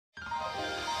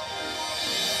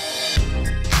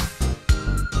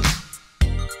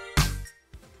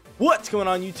What's going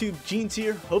on YouTube? Jeans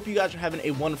here. Hope you guys are having a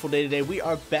wonderful day today. We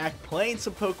are back playing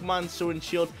some Pokemon Sword and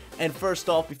Shield. And first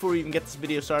off, before we even get this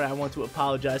video started, I want to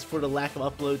apologize for the lack of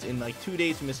uploads in like 2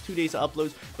 days. We missed 2 days of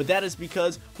uploads, but that is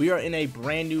because we are in a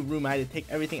brand new room. I had to take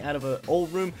everything out of an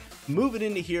old room, move it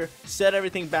into here, set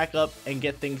everything back up, and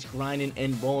get things grinding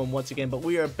and rolling once again. But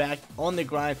we are back on the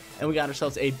grind, and we got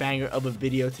ourselves a banger of a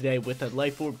video today with a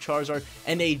Life Orb Charizard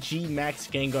and a G-Max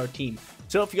Gengar team.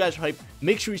 So if you guys are hyped,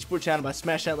 make sure you support the channel by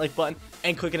smashing that like button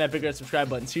and clicking that big red subscribe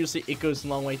button. Seriously, it goes a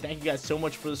long way. Thank you guys so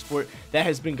much for the support that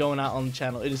has been going out on the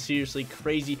channel. It is seriously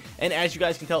crazy. And as you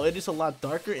guys can tell, it is a lot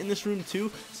darker in this room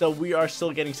too. So we are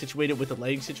still getting situated with the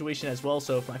lighting situation as well.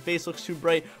 So if my face looks too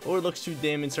bright or it looks too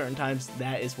dim in certain times,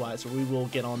 that is why. So we will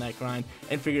get on that grind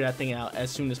and figure that thing out as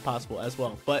soon as possible as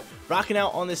well. But rocking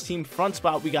out on this team front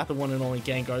spot, we got the one and only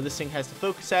Gengar. This thing has the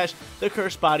Focus Sash, the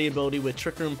Cursed Body ability with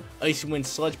Trick Room, Icy Wind,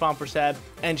 Sludge Bomb for stab,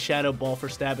 and Shadow Ball for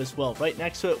stab as well. Right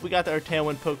next to it, we got our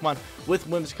Tailwind Pokemon with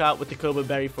Whimsicott with the Cobra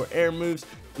Berry for air moves.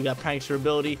 We got Prankster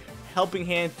ability, Helping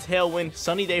Hand, Tailwind,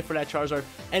 Sunny Day for that Charizard,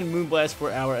 and Moonblast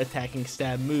for our attacking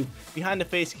stab move. Behind the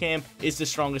face cam is the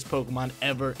strongest Pokemon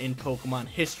ever in Pokemon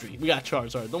history. We got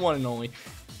Charizard, the one and only.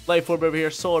 Life Orb over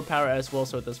here, Solar Power as well,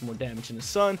 so it does more damage in the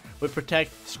sun. With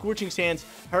Protect, Scorching Sands,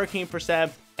 Hurricane for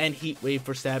stab, and Heat Wave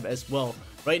for stab as well.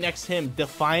 Right next to him,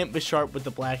 Defiant Bisharp with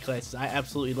the black glasses. I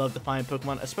absolutely love Defiant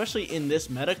Pokemon, especially in this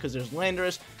meta, because there's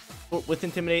Landorus with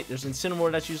Intimidate, there's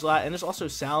Incineroar that's used a lot, and there's also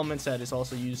Salamence that is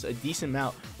also used a decent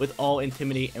amount with all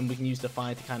Intimidate, and we can use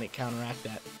Defiant to kind of counteract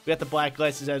that. We got the black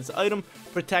glasses as its item,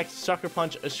 Protect, Sucker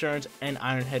Punch, Assurance, and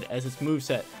Iron Head as its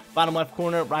moveset. Bottom left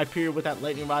corner, Rhyperior with that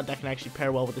Lightning Rod that can actually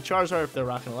pair well with the Charizard if they're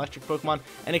rocking electric Pokemon,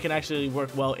 and it can actually work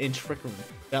well in Trick Room.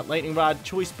 Got Lightning Rod,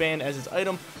 Choice Band as its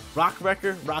item, Rock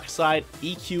Wrecker, Rock Slide,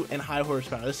 EQ, and High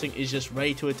Horsepower. This thing is just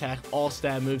ready to attack all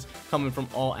stab moves coming from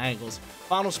all angles.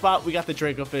 Final spot, we got the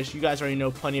Draco Fish. You guys already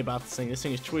know plenty about this thing. This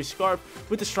thing is Choice Scarf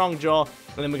with the Strong Jaw,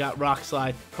 and then we got Rock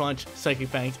Slide, Crunch, Psychic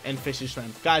Fangs, and Fish's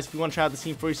Strength. Guys, if you want to try out the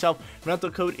team for yourself,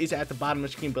 rental code is at the bottom of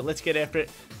the screen, but let's get after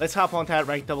it. Let's hop onto that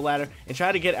ranked double ladder and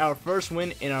try to get our first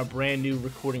win in our brand new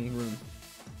recording room.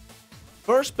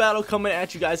 First battle coming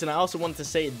at you guys, and I also wanted to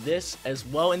say this as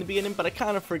well in the beginning, but I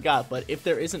kind of forgot. But if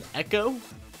there is an echo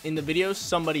in the videos,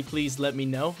 somebody please let me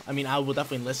know. I mean, I will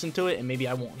definitely listen to it, and maybe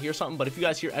I won't hear something, but if you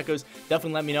guys hear echoes,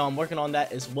 definitely let me know. I'm working on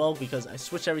that as well, because I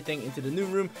switched everything into the new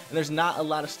room, and there's not a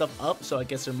lot of stuff up, so I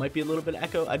guess there might be a little bit of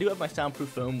echo. I do have my soundproof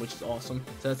foam, which is awesome,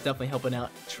 so that's definitely helping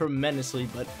out tremendously,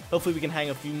 but hopefully we can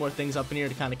hang a few more things up in here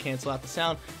to kind of cancel out the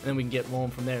sound, and then we can get rolling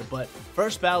from there. But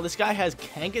first battle, this guy has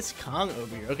Kangaskhan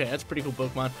over here. Okay, that's a pretty cool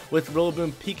Pokemon, with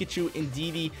Rillaboom, Pikachu,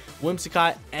 Indeedee,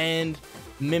 Whimsicott, and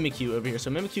Mimikyu over here. So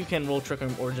Mimikyu can roll Trick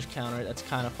Room or just counter it. That's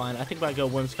kind of fine. I think if I go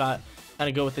Whimsicott, kind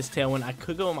of go with this Tailwind, I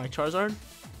could go with my Charizard.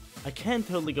 I can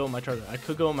totally go with my Charizard. I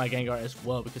could go with my Gengar as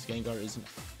well, because Gengar is a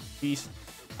beast.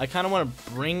 I kind of want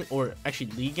to bring, or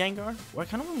actually lead Gengar, or I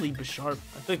kind of want to lead Bisharp.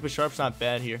 I feel like Bisharp's not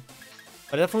bad here.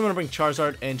 But I definitely want to bring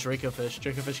Charizard and Draco Fish.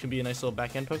 Draco Fish can be a nice little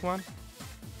back-end Pokemon.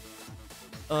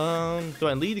 Do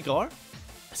I lead the Gar?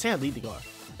 I say I lead the Gar.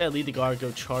 I say I lead the Gar, go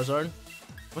Charizard.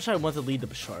 I wish I want to lead the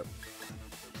Bisharp.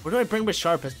 Where do I bring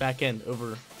Bisharp as back end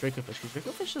over Draco Fish? Because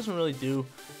Draco Fish doesn't really do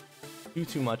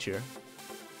too much here.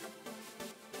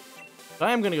 But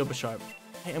I am going to go Bisharp.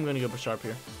 I am going to go Bisharp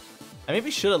here. I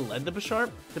maybe should have led the Bisharp,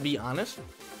 to be honest.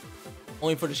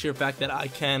 Only for the sheer fact that I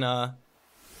can,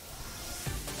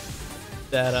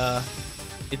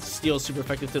 it's still super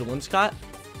effective to the Whimsicott.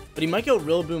 But he might go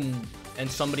Rillaboom and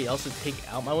somebody else to take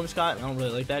out my Whimsicott, and I don't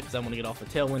really like that, because I want to get off a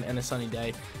Tailwind and a Sunny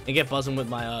Day and get buzzing with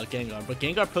my Gengar. But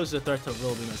Gengar poses a threat to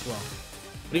Rillaboom as well.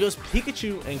 But he goes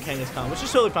Pikachu and Kangaskhan, which is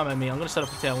totally fine by me. I'm going to set up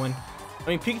a Tailwind. I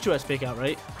mean, Pikachu has Fake Out,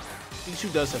 right?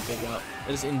 Pikachu does have Fake Out.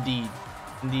 That is indeed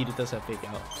it does have Fake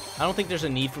Out. I don't think there's a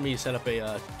need for me to set up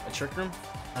a Trick Room.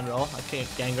 Not at all. I think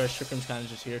Gengar's Trick Room's kind of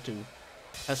just here to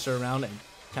test her around and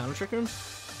counter Trick Rooms.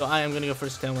 So I am going to go for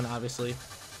this Tailwind, obviously.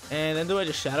 And then do I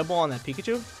just Shadow Ball on that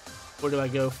Pikachu? Or do I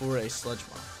go for a Sludge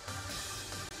Bomb?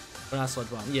 Or not Sludge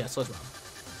Bomb. Yeah, Sludge Bomb.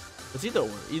 It's either or.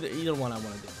 Either one I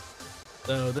want to do.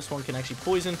 So this one can actually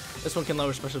poison. This one can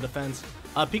lower special defense.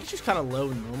 Pikachu's kind of low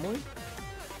normally.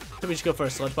 So we just go for a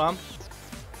Sludge Bomb.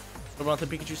 Over onto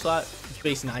the Pikachu slot. It's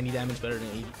base 90 damage, better than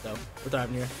 80 though. We're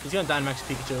thriving here. He's going to Dynamax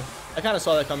Pikachu. I kind of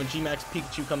saw that coming. G-Max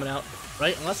Pikachu coming out.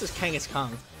 Right? Unless it's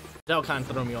Kangaskhan. That'll kind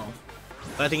of throw me off.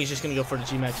 But I think he's just going to go for the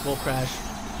G-Max Full Crash.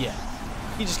 Yeah.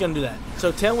 He's just going to do that.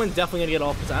 So Tailwind definitely going to get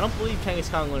off, because I don't believe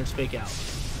Kangaskhan learns Fake Out.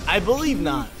 I believe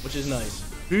not, which is nice.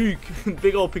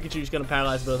 Big old Pikachu's going to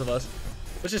paralyze both of us,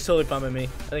 which is totally fine by me.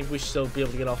 I think we should still be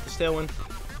able to get off this Tailwind.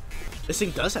 This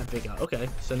thing does have Fake Out. Okay,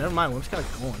 so never mind. Whimsicott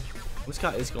is gone.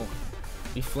 Whimsicott is gone.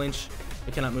 We flinch.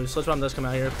 It cannot move. Sludge Bomb does come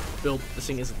out here. Build. This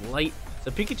thing is light.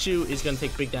 So Pikachu is going to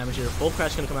take big damage here. Volt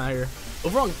Crash is going to come out here.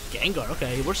 Overall, Gengar.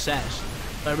 Okay, we're sashed.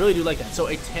 But I really do like that. So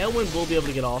a Tailwind will be able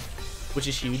to get off, which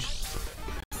is huge.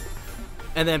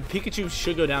 And then Pikachu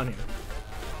should go down here.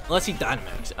 Unless he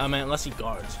Dynamax. I mean, unless he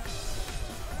guards.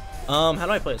 How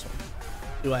do I play this one?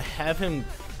 Do I have him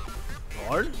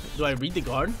guard? Do I read the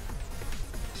guard?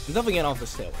 I'm definitely getting off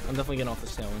this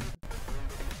Tailwind.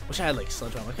 Wish I had like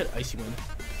Sludge Bomb. I could Icy Wind.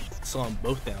 Slow them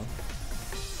both down.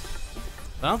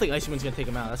 But I don't think Icy Wind's gonna take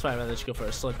him out. That's why I'd rather just go for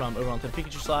a Sludge Bomb over onto the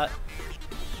Pikachu slot.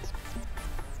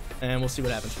 And we'll see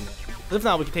what happens from there. But if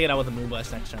not, we can take it out with a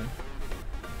Moonblast next turn.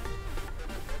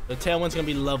 The Tailwind's gonna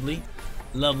be lovely.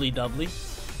 Lovely doubly.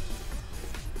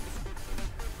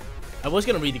 I was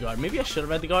gonna read the guard. Maybe I should have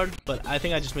read the guard, but I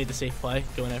think I just made the safe play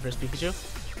going after his Pikachu.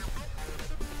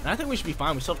 And I think we should be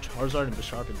fine. We still have Charizard and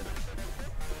Bisharp in there.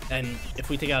 And if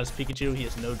we take out his Pikachu, he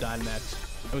has no Dynamax.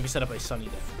 And we can set up a Sunny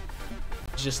Day.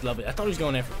 It's just lovely. I thought he was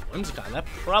going after Whimsicott. That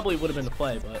probably would have been the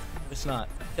play, but it's not.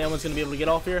 Tailwind's gonna be able to get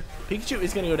off here. Pikachu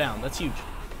is gonna go down. That's huge.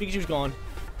 Pikachu's gone.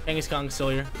 Kangaskhan still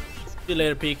here. See you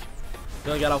later, Peak.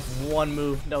 You only got off one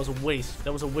move. That was a waste.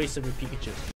 That was a waste of your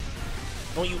Pikachu.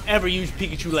 Don't you ever use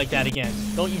Pikachu like that again.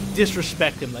 Don't you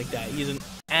disrespect him like that. He's an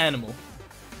animal.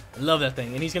 I love that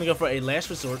thing. And he's gonna go for a last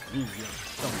resort. Ooh, yeah.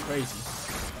 Going crazy.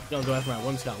 He's gonna go after my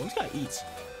Whimsicott. Whimsicott eats.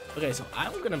 Okay, so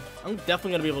I'm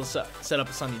definitely gonna be able to set up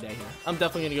a Sunny Day here. I'm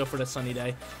definitely gonna go for the Sunny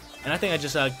Day. And I think I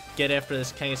just get after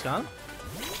this Kangaskhan.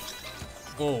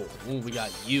 Oh, we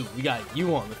got you. We got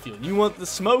you on the field. You want the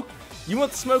smoke? You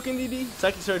want the smoke, NDD?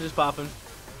 Second Surge is popping.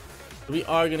 So we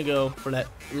are gonna go for that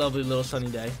lovely little Sunny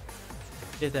Day.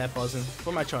 Get that buzzing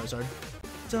for my Charizard.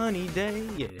 Sunny Day,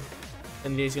 yeah.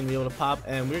 Sunny Day's gonna be able to pop,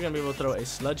 and we're gonna be able to throw a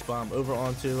Sludge Bomb over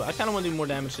onto. I kind of want to do more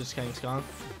damage to this Kangaskhan.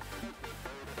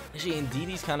 Actually,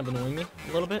 Indeedee kind of annoying me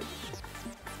a little bit.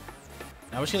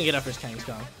 Now we're just gonna get after this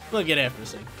Kangaskhan. We're gonna get after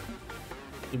this thing.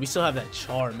 Dude, we still have that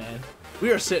Char, man.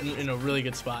 We are sitting in a really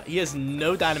good spot. He has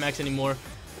no Dynamax anymore.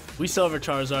 We still have our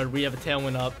Charizard. We have a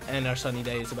Tailwind up, and our Sunny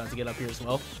Day is about to get up here as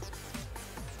well,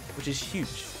 which is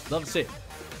huge. Love to see it.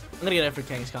 I'm gonna get after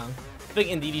Kangaskhan. I think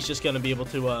Indeedee's just gonna be able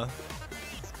to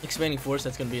Expanding Force.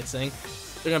 That's gonna be its thing.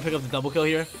 They're gonna pick up the double kill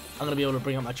here. I'm gonna be able to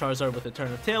bring up my Charizard with a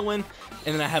turn of Tailwind,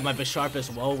 and then I have my Bisharp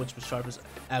as well, which Bisharp is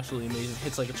absolutely amazing.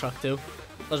 Hits like a truck too.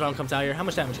 Sludge Bomb comes out here. How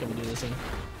much damage can we do to this thing?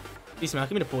 Decent amount.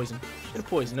 Give me the poison. Give me the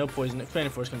poison. No poison.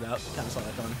 Expanding Force comes out. Kind of saw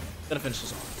that coming. Gonna finish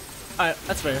this off. All right,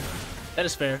 that's fair. That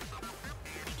is fair.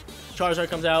 Charizard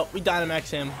comes out. We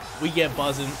Dynamax him. We get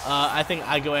buzzing. I think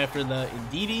I go after the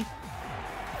Indeedee.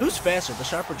 Who's faster,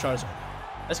 Bisharp or Charizard?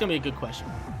 That's gonna be a good question.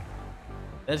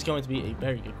 That is going to be a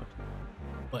very good question.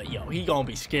 But yo, he gonna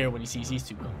be scared when he sees these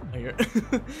two come out here.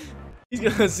 He's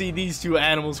gonna see these two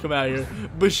animals come out here.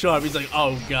 Bisharp, he's like,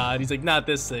 oh god. He's like, not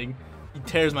this thing. He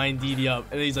tears my Indeedee up,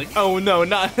 and then he's like, oh no,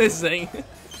 not this thing.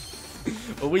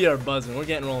 But we are buzzing. We're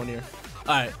getting rolling here.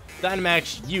 All right,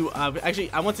 Dynamax, you.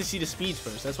 Actually, I want to see the speeds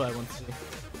first. That's what I want to see.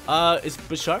 Is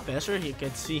Bisharp faster? You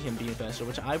can see him being faster,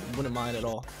 which I wouldn't mind at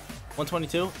all.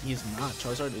 122? He's not.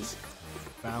 Charizard is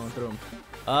barreling through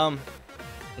him.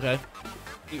 Okay.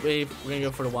 Heat Wave. We're gonna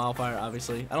go for the Wildfire,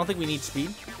 obviously. I don't think we need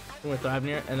speed. We're thriving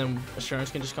here, and then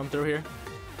Assurance can just come through here.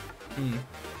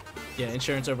 Yeah,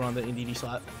 Insurance over on the Indeedee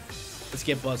slot. Let's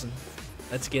get buzzing.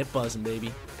 Let's get buzzing,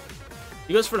 baby.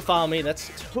 He goes for the Follow Me. That's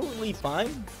totally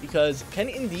fine, because can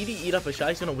Indeedee eat up a shot?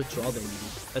 He's gonna withdraw the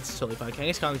Indeedee. That's totally fine.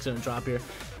 Kangaskhan's gonna drop here.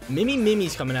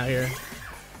 Mimi's coming out here.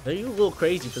 Are you a little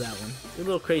crazy for that one? You're a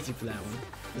little crazy for that one.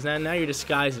 Because now your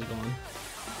disguise is gone.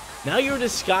 Now your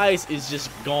disguise is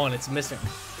just gone. It's missing.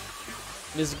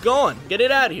 It's gone. Get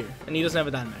it out of here. And he doesn't have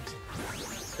a Dynamax.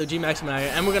 So G-Max coming out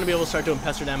here. And we're going to be able to start doing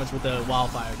Pester damage with the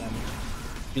Wildfire damage.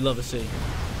 You love to see.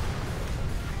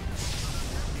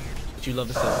 What you love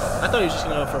to see. I thought he was just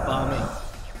going to go for a Follow Me.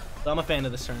 So I'm a fan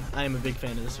of this turn. I am a big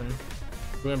fan of this turn.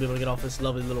 We're going to be able to get off this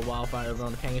lovely little Wildfire over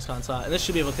on the Kangaskhan slot. And this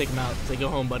should be able to take him out. Say, go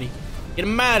home, buddy. Get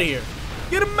him out of here.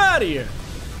 Get him out of here.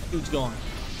 Dude's gone.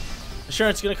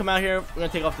 Assurance is going to come out here. We're going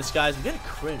to take off Disguise. We get a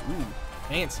crit. Ooh,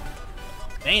 fancy.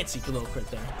 Fancy little crit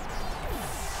there.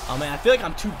 Oh, man, I feel like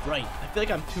I'm too bright.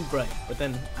 But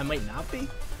then I might not be.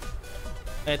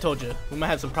 I told you. We might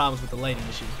have some problems with the lighting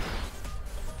issue.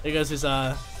 There goes his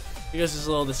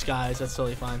little Disguise. That's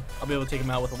totally fine. I'll be able to take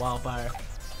him out with a Wildfire.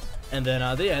 And then,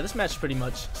 yeah, this match is pretty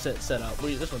much set up.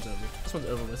 This one's over. This one's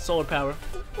over with. Solar Power.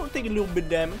 We'll take a little bit of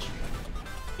damage.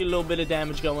 Get a little bit of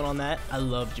damage going on that. I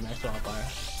love G-Max Wildfire.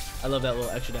 I love that little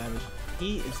extra damage.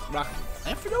 He is rocking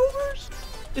leftovers.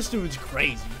 This dude's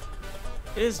crazy.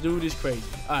 This dude is crazy.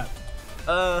 All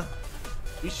right.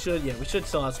 We should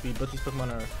still outspeed, but these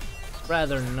Pokemon are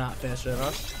rather not faster than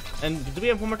us. And do we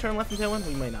have one more turn left in Tailwind?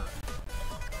 We might not.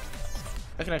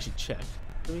 I can actually check.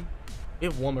 Do we? We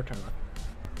have one more turn left.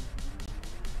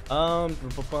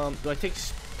 Do I take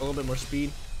a little bit more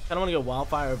speed? I don't want to go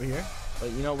Wildfire over here, but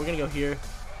you know, we're gonna go here,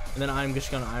 and then I'm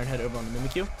just gonna Iron Head over on the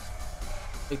Mimikyu. I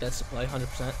think that's the play,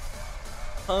 100%.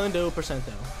 100%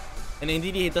 though. And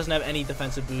indeed, it doesn't have any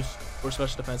defensive boost or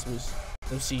special defense boost.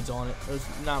 No seeds on it. It's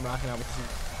not rocking out with the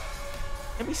seeds.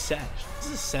 Can be Sash.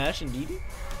 This is Sash indeed?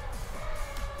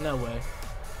 No way.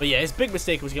 But yeah, his big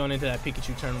mistake was going into that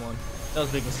Pikachu turn 1. That was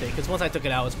a big mistake, because once I took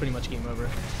it out, it's pretty much game over.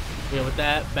 Yeah, with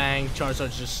that, bang,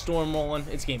 Charizard's just storm rolling.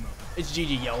 It's game over. It's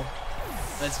GG, yo.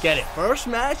 Let's get it. First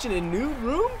match in a new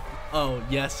room? Oh,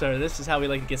 yes, sir. This is how we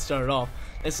like to get started off.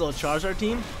 This little Charizard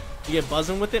team, you get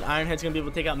buzzing with it. Ironhead's going to be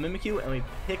able to take out Mimikyu, and we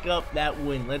pick up that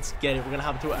win. Let's get it. We're going to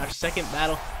hop into our second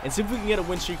battle and see if we can get a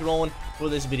win streak rolling for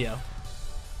this video.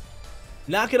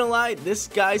 Not gonna lie, this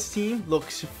guy's team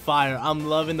looks fire. I'm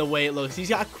loving the way it looks. He's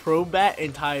got Crobat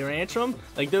and Tyrantrum.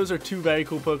 Like, those are two very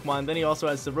cool Pokemon. Then he also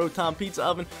has the Rotom Pizza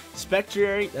Oven,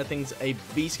 Spectriary. That thing's a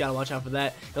beast. Gotta watch out for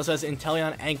that. He also has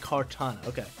Inteleon and Kartana.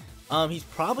 Okay. He's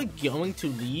probably going to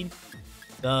lead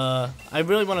the... I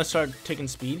really want to start taking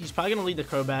speed. He's probably gonna lead the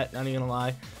Crobat, not even gonna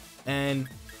lie. And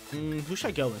who should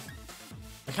I go with?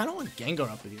 I kind of want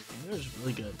Gengar up here. Gengar's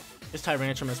really good. It's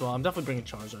Tyrantrum as well. I'm definitely bringing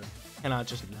Charizard. Cannot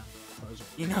just not Charizard,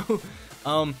 you know?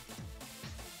 Do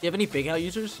you have any big out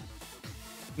users?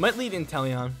 Might lead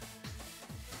Inteleon.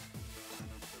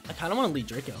 I kind of want to lead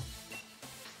Draco.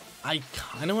 I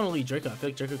feel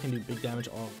like Draco can do big damage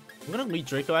all. I'm going to lead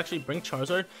Draco, actually. Bring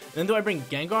Charizard. And then do I bring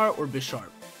Gengar or Bisharp?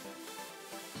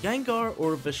 Gengar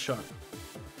or Bisharp?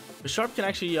 Bisharp can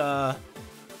actually, what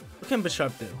can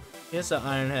Bisharp do? He has the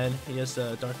Iron Head. He has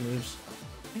the Dark Moves.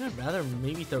 I think I'd rather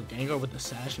maybe throw Gengar with the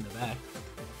Sash in the back.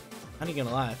 I'm not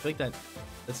gonna lie, I feel like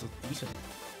that's decent.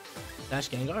 Sash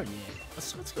Gengar? Yeah.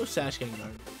 Let's go Sash Gengar.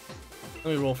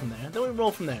 Then we roll from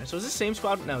there. So is this same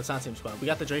squad? No, it's not same squad. We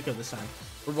got the Draco this time.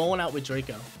 We're rolling out with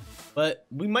Draco. But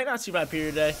we might not see Rhyperior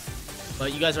today.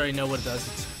 But you guys already know what it does.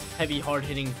 It's heavy,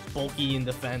 hard-hitting, bulky in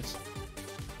defense.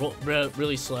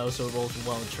 Really slow, so it rolls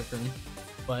well in Trick Room.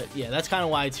 But yeah, that's kind of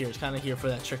why it's here. It's kind of here for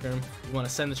that Trick Room. You want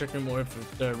to send the Trick Room, or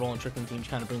if they're rolling Trick Room teams,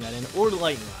 kind of bring that in. Or the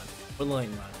Lightning Rod.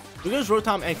 We goes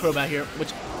Rotom and Crobat here,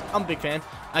 which I'm a big fan.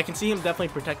 I can see him definitely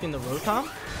protecting the Rotom.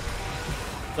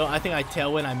 So I think I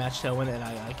match Tailwind, and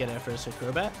I get after his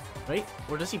Crobat, right?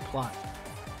 Or does he plot?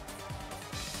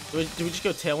 Do we just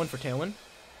go Tailwind for Tailwind?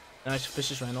 And I just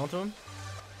Vicious Randall onto him?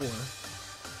 Or...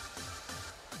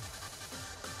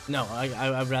 No,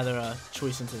 I'd rather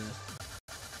choice into this.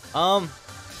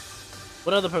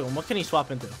 What other Pokemon? What can he swap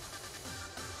into?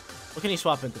 He could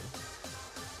swap into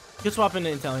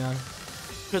Inteleon.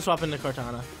 He could swap into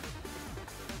Kartana.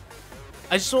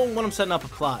 I just don't want him setting up a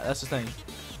Clot. That's the thing.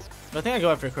 But I think I go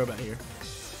after a Crobat here.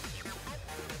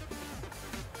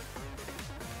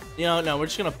 You know, no, we're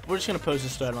just gonna pose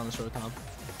this threat on this Rotom.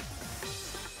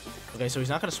 Okay, so he's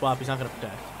not gonna swap. He's not gonna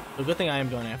protect. So good thing I am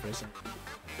going after this thing.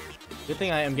 Good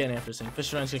thing I am getting after this thing.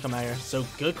 Fisher Run's gonna come out here. So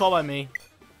good call by me.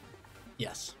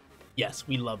 Yes. Yes,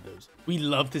 we love those. We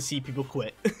love to see people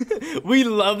quit. We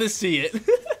love to see it.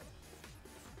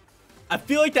 I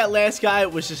feel like that last guy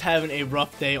was just having a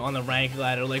rough day on the rank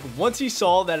ladder. Like, once he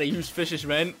saw that I used Vicious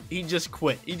Ren, he just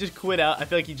quit. He just quit out. I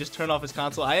feel like he just turned off his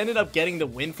console. I ended up getting the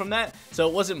win from that, so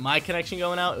it wasn't my connection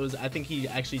going out. It was, I think he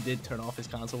actually did turn off his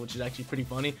console, which is actually pretty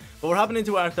funny. But we're hopping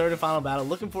into our third and final battle,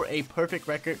 looking for a perfect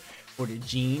record for the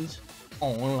Genes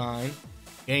Online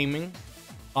Gaming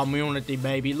community,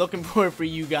 baby. Looking for it for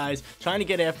you guys. Trying to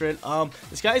get after it.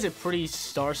 This guy is a pretty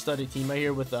star-studded team right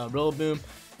here with Rillaboom,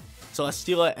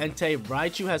 Celesteela, Entei.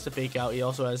 Raichu has the fake out. He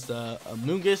also has the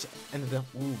Mungus and the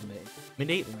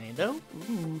Midnight Lando.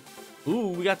 Ooh,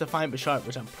 we got the Fine Bisharp,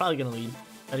 which I'm probably gonna lead.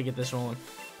 Try to get this rolling.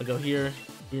 I'll go here.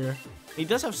 He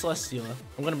does have Celesteela.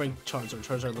 I'm gonna bring Charizard.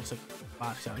 Charizard looks like a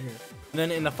box out here. And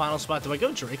then in the final spot, do I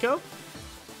go Draco?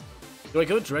 I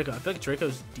feel like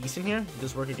Draco's decent here. He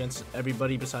does work against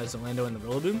everybody besides the Lando and the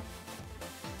Rillaboom.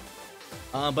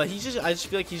 But I just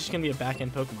feel like he's just gonna be a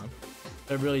back-end Pokemon.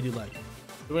 I really do like him.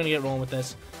 We're gonna get rolling with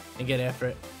this and get after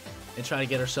it and try to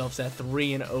get ourselves that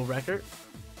 3-0 record.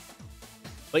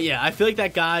 But yeah, I feel like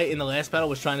that guy in the last battle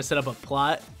was trying to set up a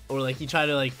plot, or like he tried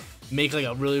to like make like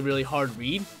a really hard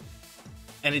read,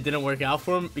 and it didn't work out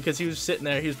for him because he was sitting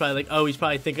there. He was probably like, oh, he's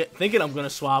probably thinking I'm gonna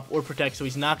swap or protect, so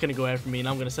he's not gonna go after me, and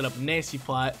I'm gonna set up a nasty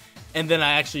plot. And then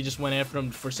I actually just went after him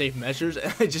for safe measures,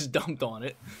 and I just dumped on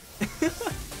it.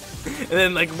 And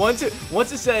then like once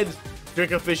it said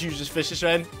Draco Fish uses Vicious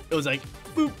Ren, it was like,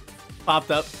 boop,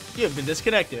 popped up. You have been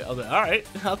disconnected. I was like, all right,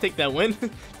 I'll take that win.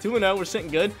 2-0, we're sitting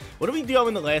good. What did we do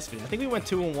in the last video? I think we went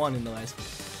 2-1 in the last video.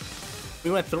 We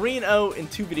went 3-0 in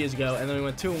 2 videos ago, and then we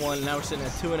went 2-1, and now we're sitting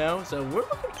at 2-0. So we're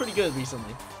looking pretty good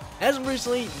recently. As of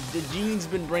recently, the Gene's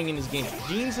been bringing his game.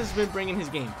 Gene's has been bringing his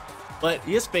game, but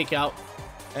he has fake out,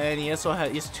 and he has 2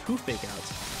 fake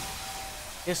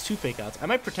outs. He has 2 fake outs. I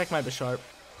might protect my Bisharp.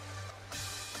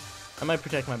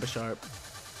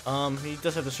 He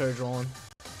does have the Surge rolling.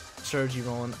 Surgy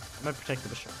rolling. I might protect the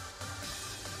Bisharp.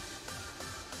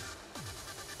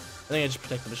 I think I just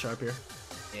protect the Bisharp here.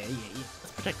 Yeah.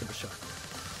 Let's protect the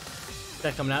Bisharp.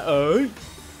 That coming out. Oh,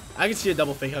 I can see a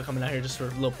double fake out coming out here just for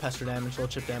a little pester damage, a little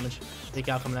chip damage. Fake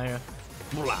out coming out here.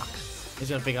 Block. He's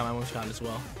gonna fake out my Wimscott as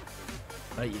well.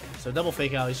 Right, yeah. So double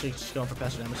fake out. He's just going for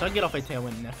pester damage. So I can get off a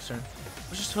Tailwind next turn,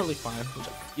 which is totally fine. Which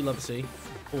you love to see.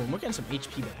 Oh, and we're getting some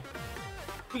HP back.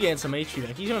 We're getting some HP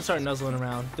back. He's gonna start nuzzling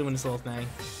around, doing this little thing.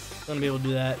 Gonna be able to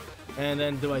do that. And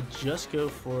then do I just go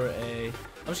for a?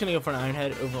 I'm just gonna go for an Iron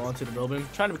Head over onto the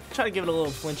Rillaboom. Try to give it a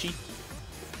little flinchy.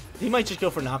 He might just go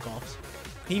for knockoffs.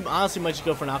 He honestly might just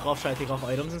go for knockoffs, try to take off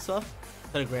items and stuff.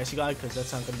 Instead of Grassy Glide, because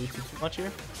that's not gonna do too much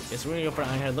here. Yeah, so we're gonna go for an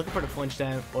Iron Head, looking for the flinch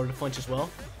down or the flinch as well.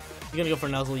 He's gonna go for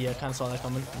Nuzzle. Yeah, kind of saw that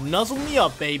coming. Nuzzle me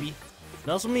up, baby.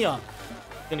 Nuzzle me up.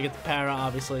 Gonna get the para,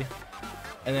 obviously.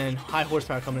 And then high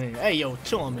horsepower coming in here. Hey, yo,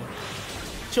 chill on me.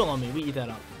 Chill on me. We eat that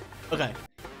up. Okay.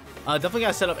 Definitely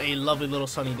gotta set up a lovely little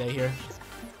sunny day here.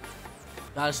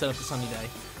 Gotta set up the sunny day.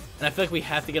 And I feel like we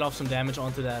have to get off some damage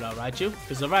onto that Raichu.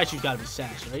 Because the Raichu's gotta be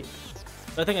sashed, right?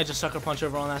 So I think I just Sucker Punch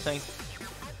over on that thing.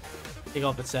 Take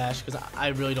off its sash. Because I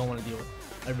really don't want to deal with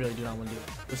it. I really do not want to deal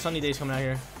with it. The sunny day's coming out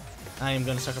here. I am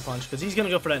gonna Sucker Punch. Because he's gonna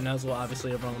go for that Nuzzle,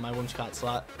 obviously, over on my Whimsicott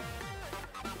slot.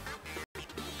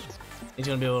 He's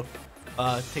gonna be able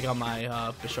to take out my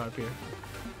Bisharp here.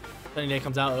 Sunny day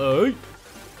comes out. Oh,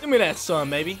 give me that sun,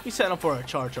 baby. He's setting up for a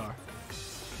Char.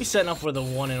 He's setting up for the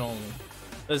one and only.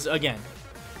 Because, again,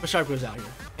 Bisharp goes out here.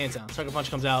 Hands down. Sucker Punch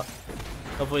comes out.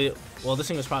 Hopefully, well, this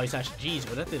thing was probably sashed. Jeez,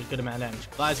 but that did a good amount of damage.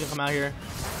 Glide's gonna come out here.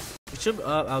 We should,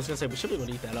 I was gonna say, we should be able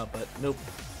to eat that up, but nope.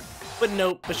 But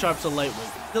nope, Bisharp's a lightweight.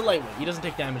 He's a lightweight. He doesn't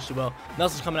take damage too well.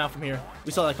 Nuzzle's coming out from here.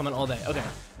 We saw that coming all day. Okay.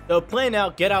 So, plan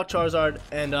out, get out Charizard,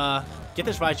 and get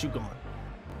this Raichu gone.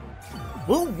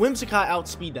 Will Whimsicott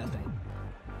outspeed that thing?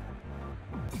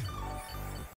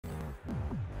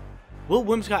 Will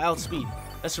Whimsicott outspeed?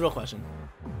 That's the real question.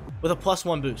 With a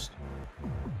 +1 boost.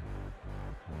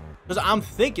 Because I'm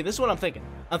thinking, this is what I'm thinking.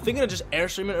 I'm thinking of just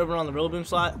Airstream it over on the Rillaboom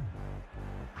slot.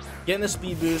 Getting the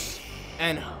speed boost.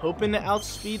 And hoping to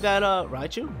outspeed that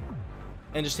Raichu.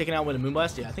 And just taking out with a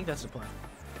Moonblast. Yeah, I think that's the plan.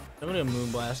 I'm going to do a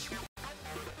Moonblast.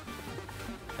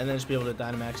 And then just be able to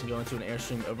Dynamax and go into an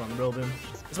Airstream over on the Rillaboom.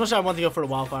 As much as I want to go for the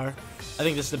Wildfire, I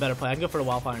think this is the better play. I can go for the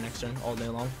Wildfire next turn all day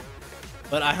long.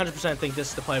 But I 100% think this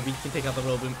is the play. We can take out the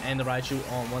Rillaboom and the Raichu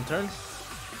all in one turn.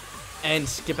 And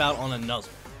skip out on a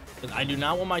Nuzzle. Because I do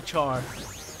not want my Char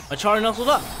nuzzled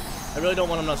up. I really don't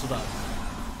want him nuzzled up.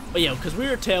 But yeah, because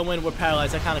we're Tailwind, we're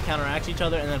paralyzed. That kind of counteracts each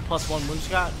other. And then +1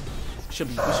 Whimsicott. We should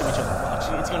be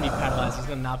chilling. It's going to be paralyzed. It's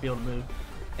going to not be able to move.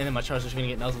 And then my Charizard's going to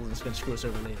get nuzzled and it's going to screw us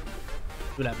over later.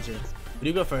 What happens here? We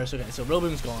do go first. Okay, so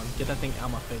Rillaboom's gone. Get that thing out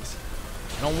of my face.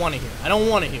 I don't want to hear. I don't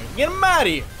want to hear. Get him out of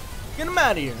here. Get him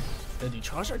out of here. Dude,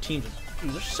 Charizard teams,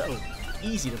 dude, they're so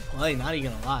easy to play. Not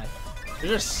even gonna lie.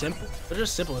 They're just simple. They're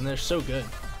just simple, and they're so good.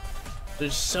 They're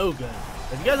so good.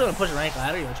 If you guys want to push a rank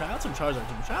ladder, you know, try out some Charizard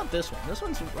teams. Try out this one. This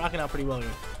one's rocking out pretty well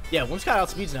here. Yeah, Whimsicott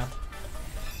outspeeds now.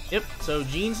 Yep. So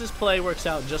Gene's play works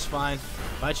out just fine.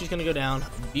 Raichu's gonna go down.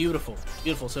 Beautiful,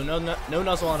 beautiful. So no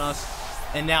Nuzzle on us.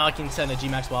 And now I can send a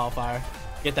G-Max Wildfire,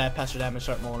 get that pester damage,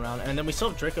 start rolling around. And then we still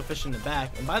have Draco Fish in the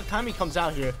back. And by the time he comes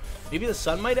out here, maybe the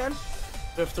sun might end.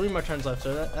 We have 3 more turns left,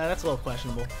 so that's a little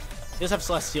questionable. He does have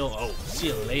Celestial. Oh, see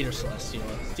you later, Celestial.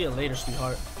 See you later,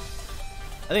 sweetheart.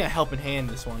 I think I Helping Hand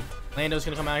this one. Lando's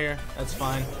going to come out here. That's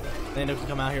fine. Lando can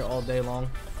come out here all day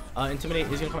long. Intimidate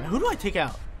is going to come out. Who do I take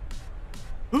out?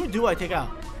 Who do I take out?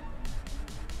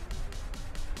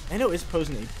 Lando is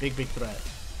posing a big threat.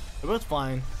 They're both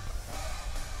flying.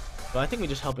 But I think we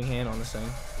just Helping Hand on this thing.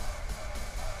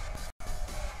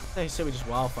 I say we just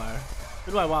Wildfire.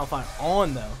 Who do I Wildfire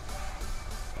on, though?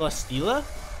 Celesteela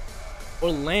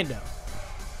or Lando?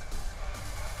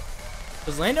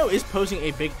 Because Lando is posing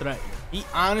a big threat here. He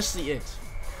honestly is.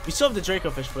 We still have the Draco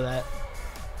Fish for that.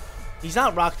 He's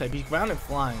not Rock type. He's ground and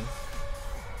flying.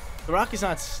 The Rock is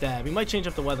not Stab. He might change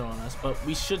up the weather on us, but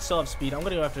we should still have speed. I'm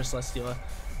going to go after Celesteela.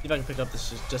 See if I can pick up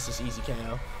just this easy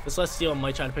KO. This Celesteela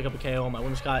might try to pick up a KO on my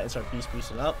Whimsicott and start Beast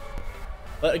Boosted up.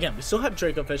 But again, we still have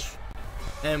Draco Fish.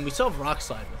 And we still have Rock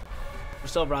Slide with it. We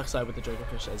still have Rock Slide with the Draco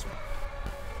Fish as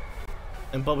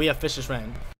well. But we have Fishious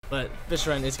Rend. But Fishious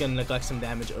Rend is going to neglect some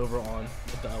damage over on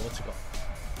with the, what's it called?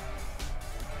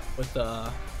 With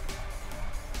the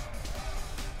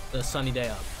the sunny day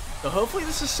up. So hopefully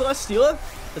this is Celesteela,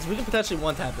 because we can potentially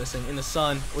one-tap this thing in the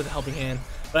sun with a helping hand.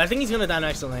 But I think he's going to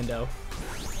Dynamax Orlando.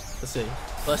 Let's see.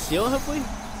 Celesteela, hopefully?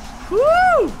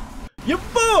 Woo! Your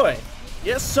boy!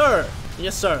 Yes, sir.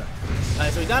 Yes, sir.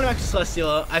 Alright, so we Dynamax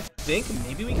Celesteela. I think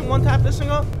maybe we can one-tap this thing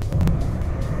up.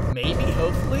 Maybe,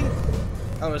 hopefully.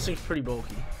 Oh, this thing's pretty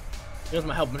bulky. Here's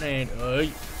my helping hand.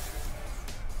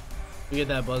 We get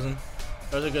that buzzing.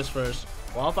 Charizard goes first.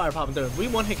 Wildfire popping through. If we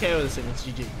one-hit KO this thing, it's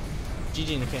GG.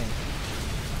 GG in the can.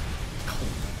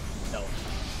 No.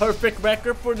 Perfect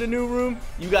record for the new room.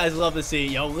 You guys love to see.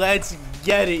 Yo, let's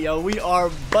get it, yo. We are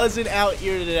buzzing out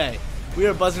here today. We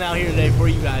are buzzing out here today for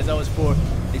you guys. That was for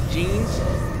the Jeans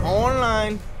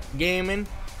Online Gaming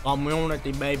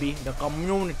community, baby. The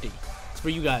community. It's for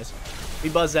you guys. We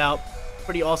buzzed out.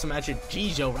 Pretty awesome match here.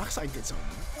 Jeez, yo. Rockside did some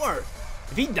work.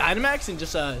 If he Dynamaxed and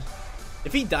just,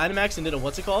 if he Dynamaxed and did a,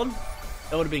 what's it called?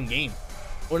 That would have been game.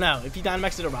 Or no, if he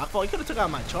Dynamaxed did a Rock Ball, he could have took out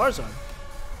my Charizard.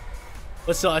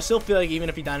 But still, I still feel like even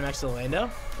if he Dynamaxed Orlando,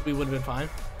 we would have been fine.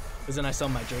 Because then I sell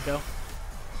my Draco.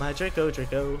 My Draco,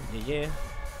 yeah.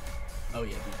 Oh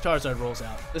yeah, dude. Charizard rolls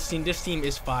out. This team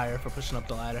is fire for pushing up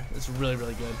the ladder. It's really,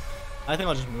 really good. I think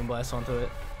I'll just Moonblast onto it.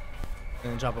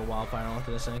 And then drop a Wildfire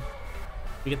onto this thing.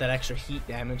 We get that extra heat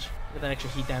damage.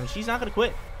 He's not gonna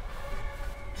quit.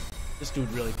 This dude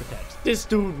really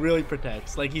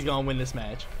protects. Like he's gonna win this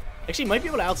match. Actually, might be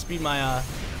able to outspeed my,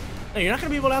 no, you're not gonna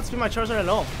be able to outspeed my Charizard at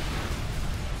all.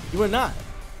 You are not.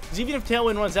 Because even if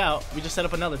Tailwind runs out, we just set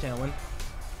up another Tailwind.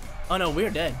 Oh no,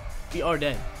 we're dead. We are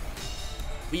dead.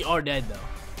 We are dead, though.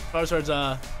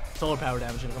 Charizard's, solar power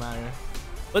damage gonna come out here.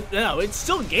 But no, it's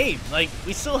still game. Like,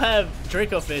 we still have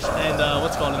Draco Fish and,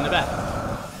 what's called in the back.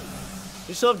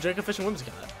 We still have Draco Fish and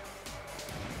Whimsicott.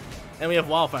 And we have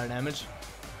Wildfire damage.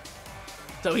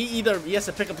 So he has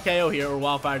to pick up the KO here, or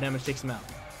Wildfire damage takes him out.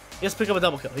 He has to pick up a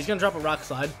double kill. He's gonna drop a Rock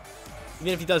Slide.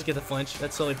 Even if he does get the flinch,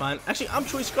 that's totally fine. Actually, I'm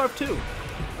Choice Scarf too.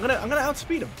 I'm gonna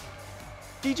outspeed him.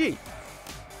 GG.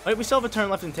 Alright, we still have a turn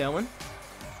left in Tailwind.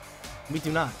 We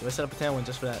do not. Do I set up a Tailwind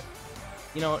just for that?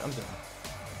 You know what? I'm doing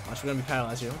it. Watch, we're gonna be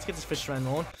paralyzed here. Let's get this fish strand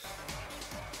rolling.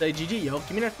 Say GG, yo.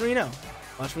 Give me that 3-0.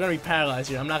 Watch, we're gonna be paralyzed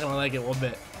here. I'm not gonna like it one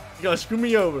bit. Yo, screw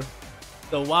me over.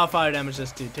 The Wildfire damage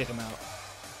just to take him out.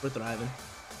 We're thriving.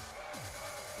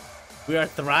 We are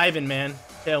thriving, man.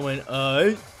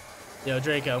 Tailwind. Yo,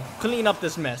 Draco, clean up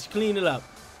this mess. Clean it up.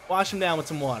 Wash him down with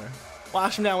some water.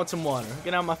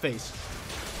 Get out of my face.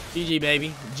 GG,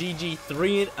 baby. GG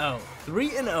 3-0.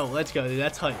 3-0. Let's go, dude.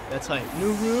 That's hype.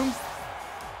 New room.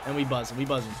 And we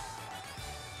buzzing.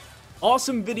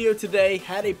 Awesome video today.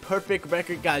 Had a perfect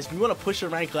record, guys. If you want to push a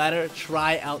rank ladder,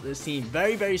 try out this team.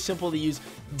 Very, very simple to use.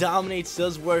 Dominates,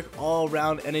 does work all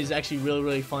around, and is actually really,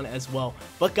 really fun as well.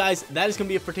 But guys, that is going to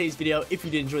be it for today's video. If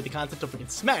you did enjoy the content, don't forget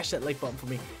to smash that like button for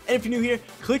me. And if you're new here,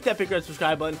 click that big red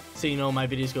subscribe button so you know when my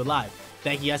videos go live.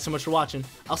 Thank you guys so much for watching.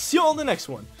 I'll see you all in the next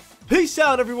one. Peace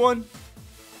out, everyone.